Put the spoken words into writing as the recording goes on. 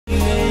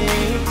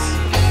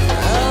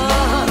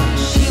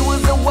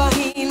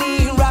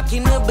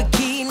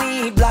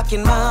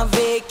taking my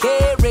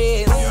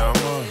vacations.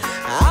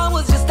 I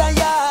was just a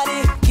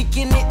yardie,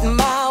 kicking it in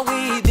my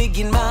way,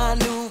 digging my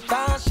new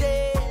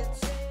sheds.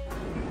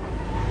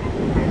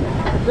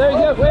 There you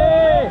go.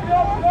 Way.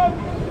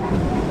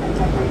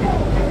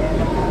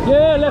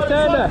 Yeah,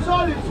 left-hander.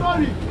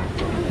 Sorry.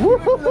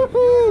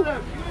 Woo-hoo-hoo-hoo.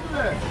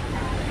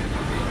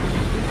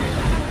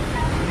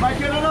 Might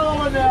get another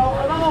one now.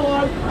 Another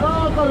one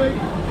coming.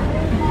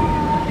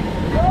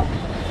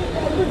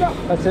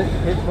 That's it.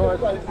 Hit for it.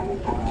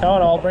 Come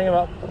on, I'll bring him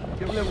up.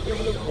 Give him.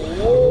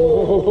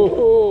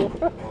 Oh.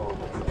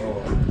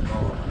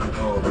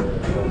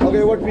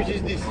 Okay, what fish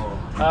is this?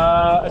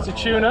 It's a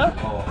tuna,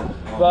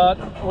 but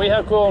we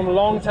have called them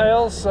long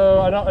tails,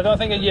 so I don't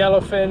think a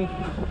yellowfin,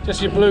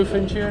 just your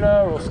bluefin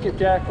tuna or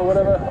skipjack or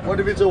whatever. What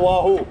if it's a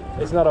wahoo?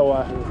 It's not a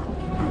wahoo.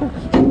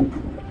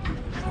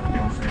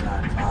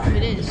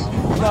 It is.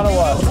 It's not a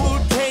wahoo.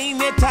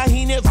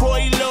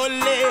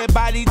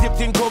 Body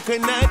dipped in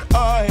coconut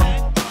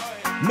oil.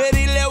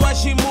 Merile wa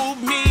she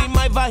move me,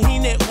 my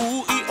vahine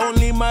ooh,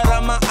 only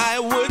marama I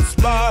would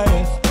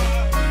spoil.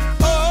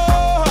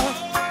 Oh,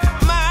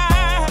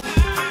 my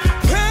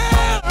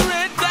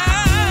paradise.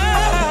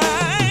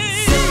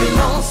 Sipping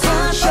on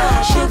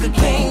sunshine, sugar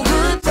cane,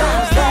 good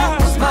times, that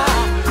was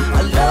mine.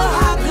 I love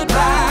how goodbye.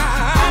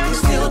 I can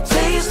still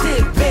taste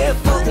it,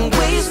 barefoot and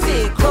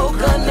wasted.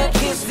 Coconut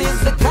kisses,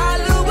 the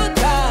Kahlua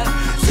kind.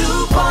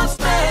 2 parts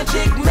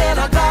magic, man,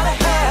 I gotta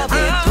have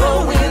it.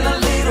 Throw in a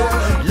little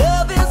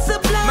love and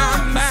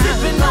sublime.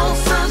 Sipping on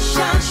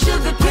sunshine,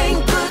 sugar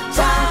cane, good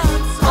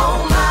times.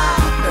 Oh my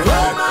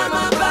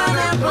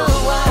pineapple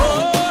wine.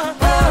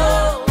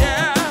 Oh,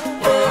 yeah.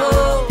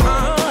 Oh,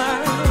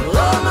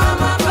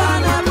 my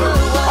pineapple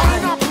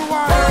wine.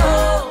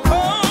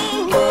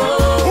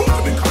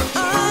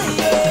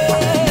 Yeah.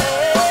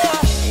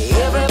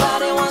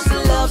 Everybody wants to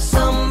love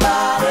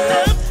somebody.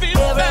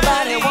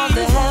 Everybody wants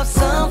to have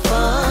some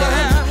fun.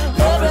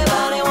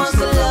 Everybody wants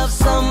to love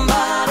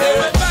somebody.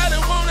 Everybody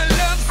wanna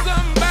love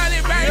somebody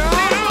right now.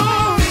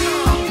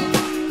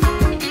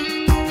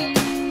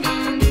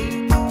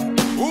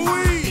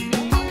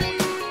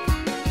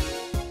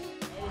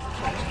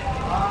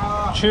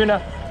 Tuna.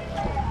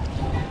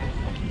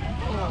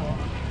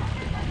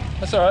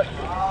 That's alright.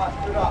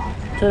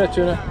 Tuna.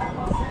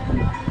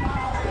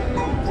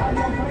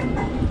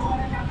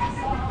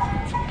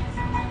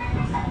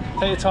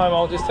 Take your time,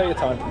 I'll just take your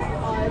time.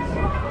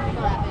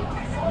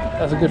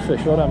 That's a good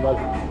fish, well done, bud.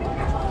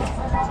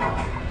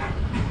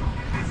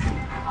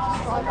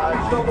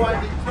 Stop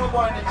winding.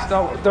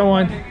 Stop, don't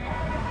wind.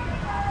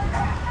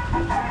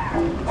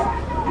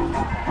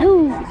 You.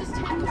 Just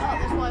tackle up,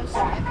 that's why I was so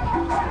heavy.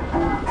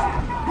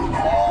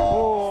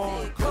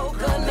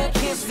 Coconut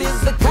kisses,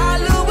 the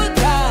Kahlua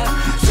kind.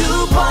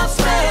 2 parts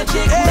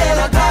magic, man,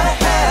 I gotta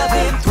have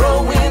it. Throw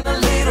in a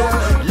little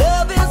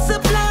love and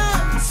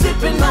sublime.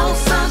 Sipping on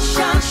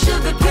sunshine,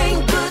 sugar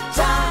cane, good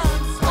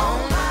times. Oh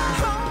my.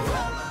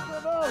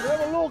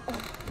 Have a look.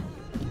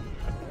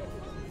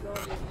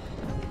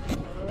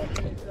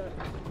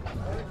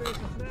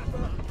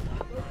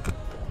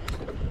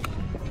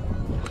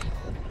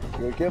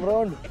 Your camera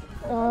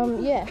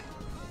on? Yeah.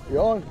 You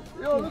on?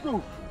 Yeah, let's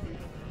go.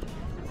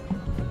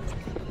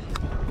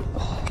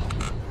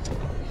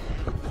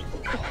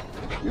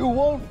 You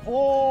won't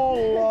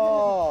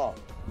fall.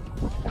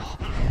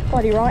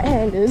 Bloody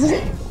right-handers.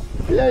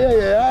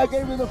 Yeah. I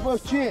gave you the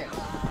first chance.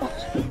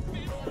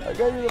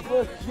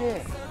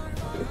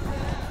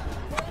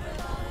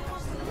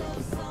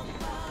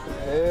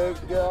 Hey,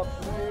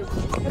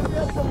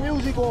 get some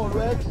music on,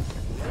 Rex.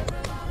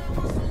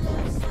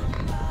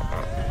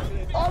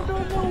 I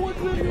don't know what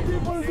really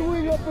people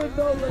doing up and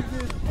down like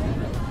this.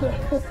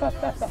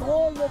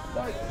 All the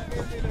time.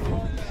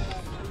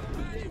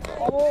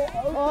 Oh,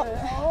 okay.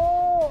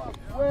 Oh,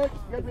 Rex,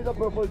 get me the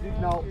purple jig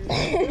now.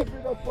 Get me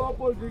the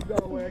purple jig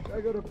now, Rex.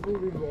 I gotta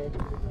prove it, man.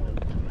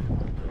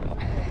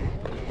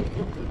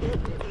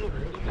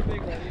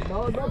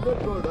 No, not that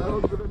good. I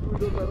was gonna do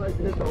it on the right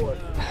hand now.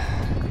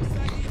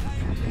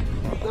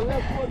 The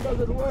left one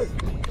doesn't work.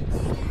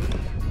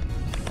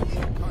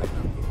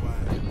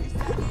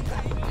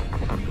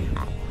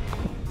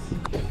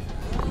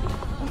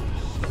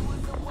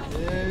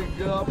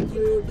 Big up,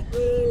 big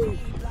fish.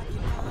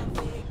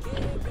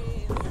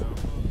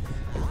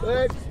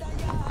 Rex,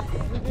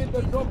 you need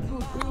the top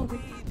two too.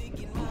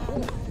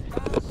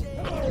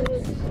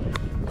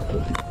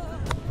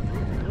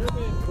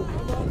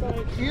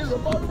 He is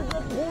about to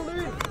get pulled in.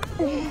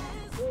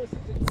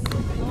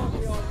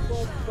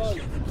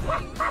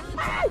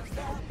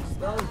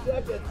 Now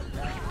second.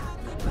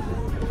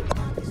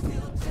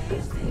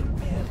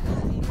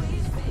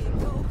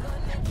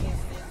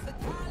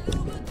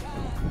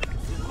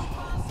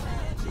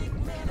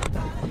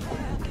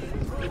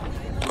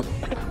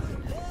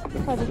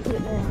 I'll just put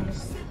it there.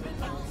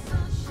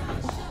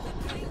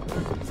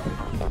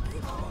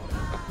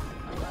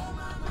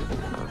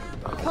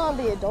 Can't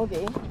be a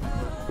doggy.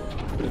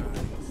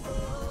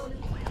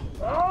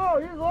 Oh,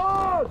 he's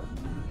on!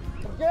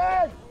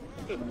 Again!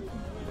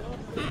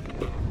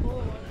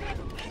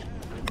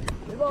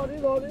 He's on.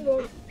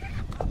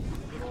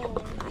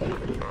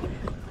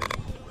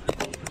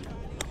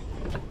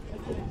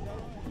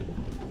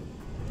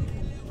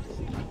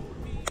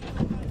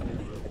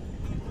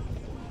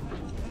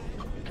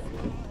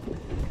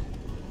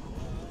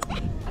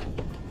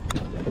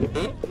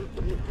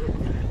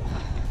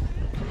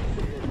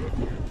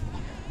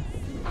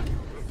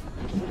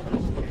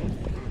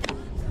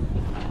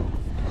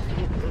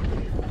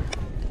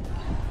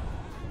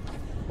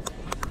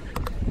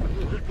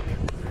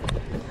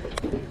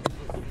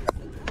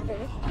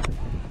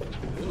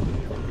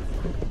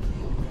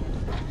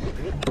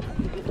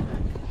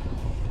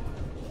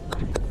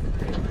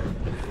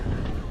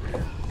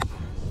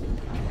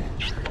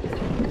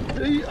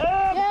 Hey,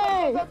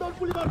 Yay! don't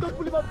pull him out, don't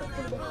pull him out, don't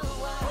pull him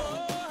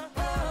out.